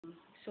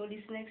So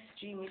this next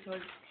stream, it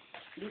was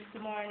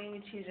this morning,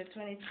 which is the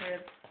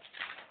 23rd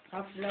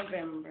of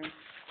November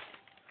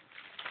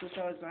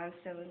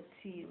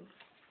 2017.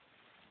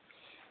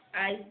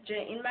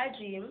 In my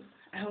dream,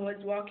 I was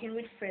walking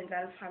with friends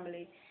and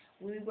family.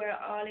 We were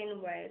all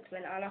in white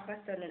when all of a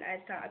sudden I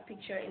saw a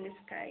picture in the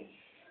sky.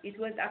 It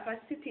was of a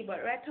city,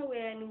 but right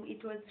away I knew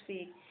it was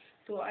fake.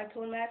 So I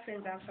told my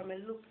friends and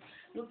family,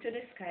 look to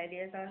the sky.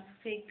 There's a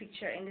fake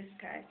picture in the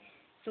sky.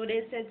 So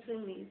they said to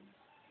me,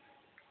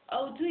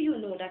 "How do you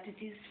know that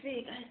it is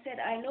fake?" I said,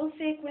 "I know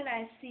fake when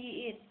I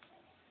see it."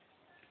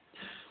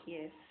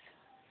 Yes.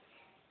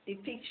 The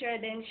picture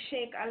then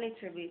shake a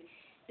little bit.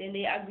 Then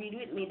they agreed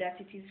with me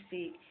that it is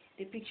fake.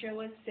 The picture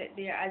was set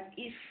there as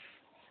if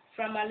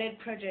from a LED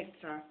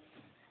projector.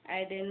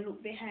 I then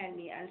looked behind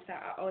me and saw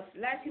a house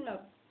lighting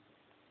up.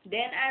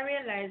 Then I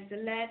realized the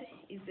light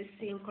is the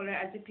same color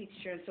as the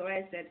picture. So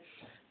I said,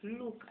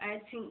 "Look, I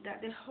think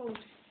that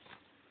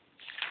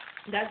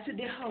that's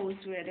the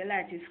house where the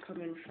light is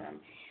coming from."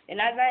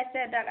 And as I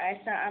said that,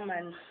 I saw a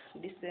man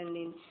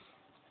descending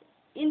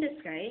in the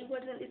sky. He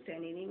wasn't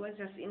descending, he was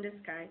just in the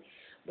sky,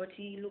 but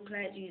he looked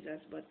like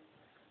Jesus. But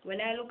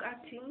when I look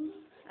at him,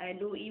 I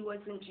know he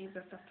wasn't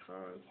Jesus at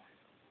all.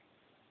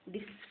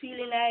 This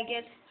feeling I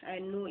get, I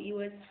know he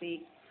was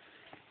fake.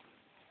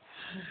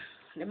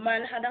 The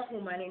man had a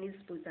woman in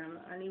his bosom,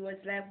 and he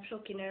was like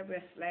plucking her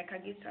breast like a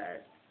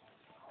guitar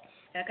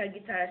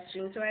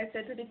string. So I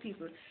said to the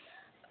people,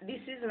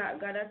 "This is not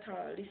God at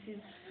all. This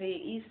is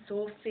fake. He's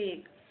so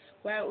fake.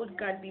 Why would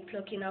God be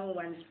plucking a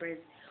woman's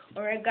breast?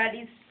 Or God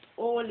is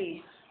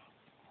holy.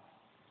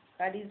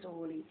 God is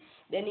holy."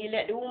 Then he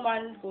let the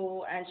woman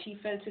go, and she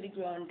fell to the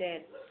ground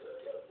dead.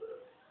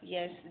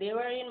 Yes, they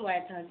were in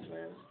white as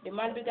well. The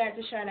man began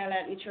to shine a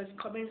light which was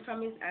coming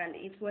from his hand.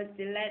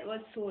 The light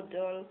was so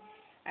dull,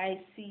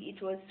 I see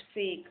it was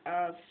fake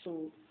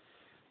also.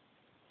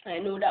 I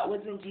know that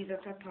wasn't Jesus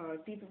at all.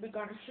 People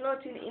began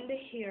floating in the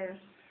air.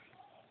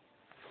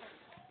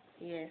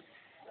 Yes,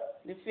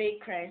 the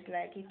fake Christ,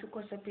 like he took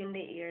us up in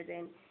the air.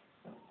 Then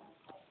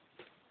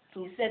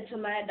he said to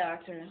my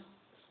daughter,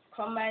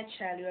 "Come, my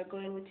child, you are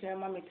going with your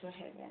mommy to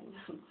heaven."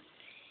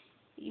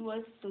 He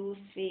was so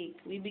fake.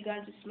 We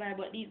began to smile,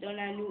 but deep down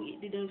I knew it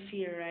didn't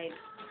feel right.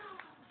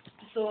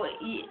 So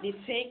the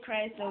fake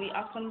Christ, now he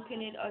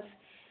accompanied us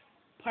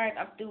part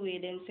of the way,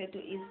 then said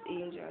to his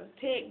angel,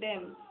 "Take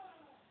them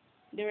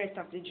the rest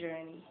of the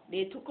journey."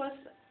 They took us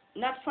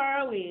not far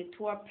away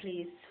to a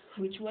place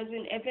which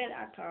wasn't heaven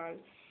at all.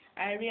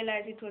 I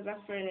realized it was a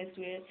furnace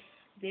where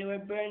they were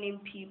burning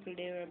people,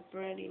 they were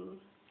burning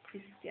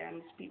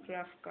Christians, people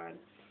of God.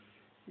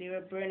 They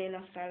were burning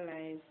us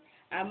alive.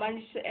 I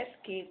managed to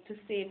escape to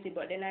safety,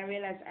 but then I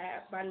realized I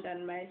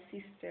abandoned my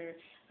sister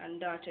and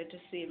daughter to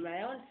save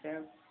my own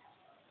self.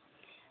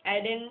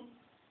 I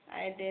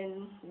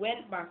then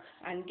went back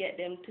and get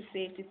them to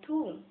safety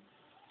too.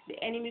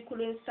 The enemy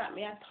couldn't stop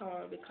me at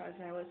all because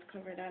I was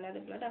covered under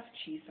the blood of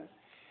Jesus.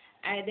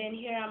 I then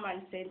hear a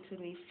man saying to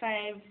me,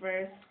 5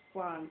 verse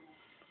 1.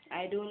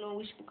 I don't know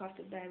which book of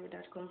the Bible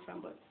that comes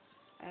from, but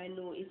I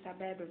know it's a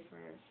Bible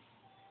verse.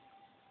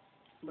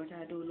 But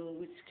I don't know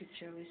which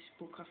scripture, which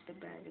book of the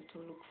Bible to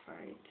look for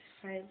it.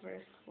 5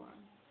 verse 1.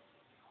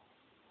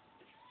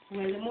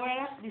 Well, the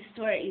moral of the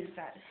story is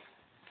that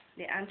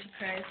the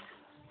Antichrist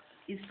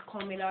is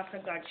coming after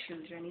God's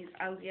children. He's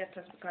angry at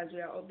us because we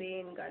are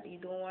obeying God. He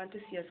don't want to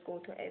see us go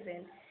to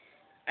heaven.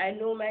 I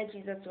know my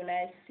Jesus when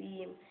I see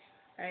him.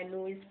 I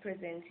know his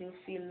presence. He'll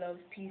feel love,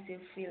 peace. He'll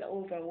feel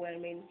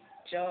overwhelming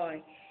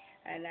joy.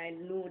 And I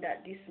know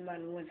that this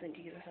man wasn't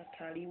Jesus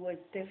at all. He was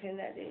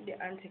definitely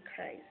the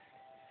Antichrist.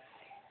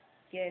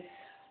 Yes,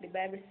 the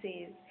Bible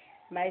says,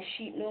 "My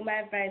sheep know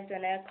my voice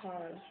when I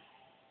call."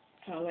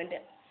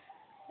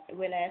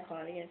 When I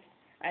call, yes.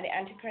 And the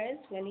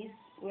Antichrist, when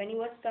he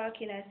was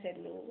talking, I said,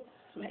 "No,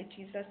 my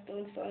Jesus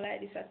don't sound like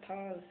this at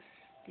all.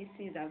 This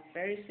is a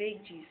very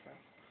fake Jesus."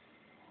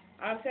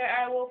 After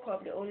I woke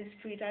up, the Holy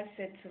Spirit had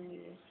said to me,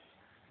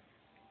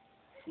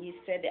 he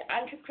said, "The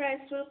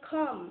Antichrist will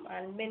come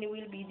and many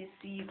will be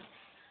deceived."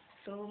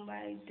 So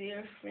my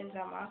dear friends,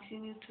 I'm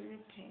asking you to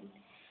repent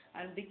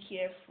and be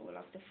careful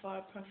of the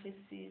false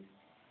prophecies.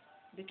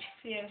 Be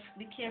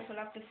careful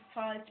of the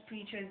false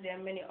preachers. There are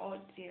many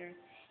out there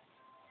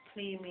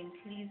claiming.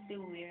 Please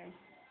beware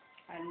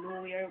and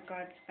know your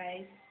God's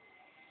voice.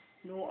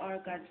 Know our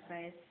God's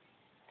voice.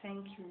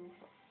 Thank you.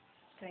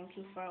 Thank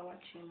you for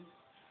watching.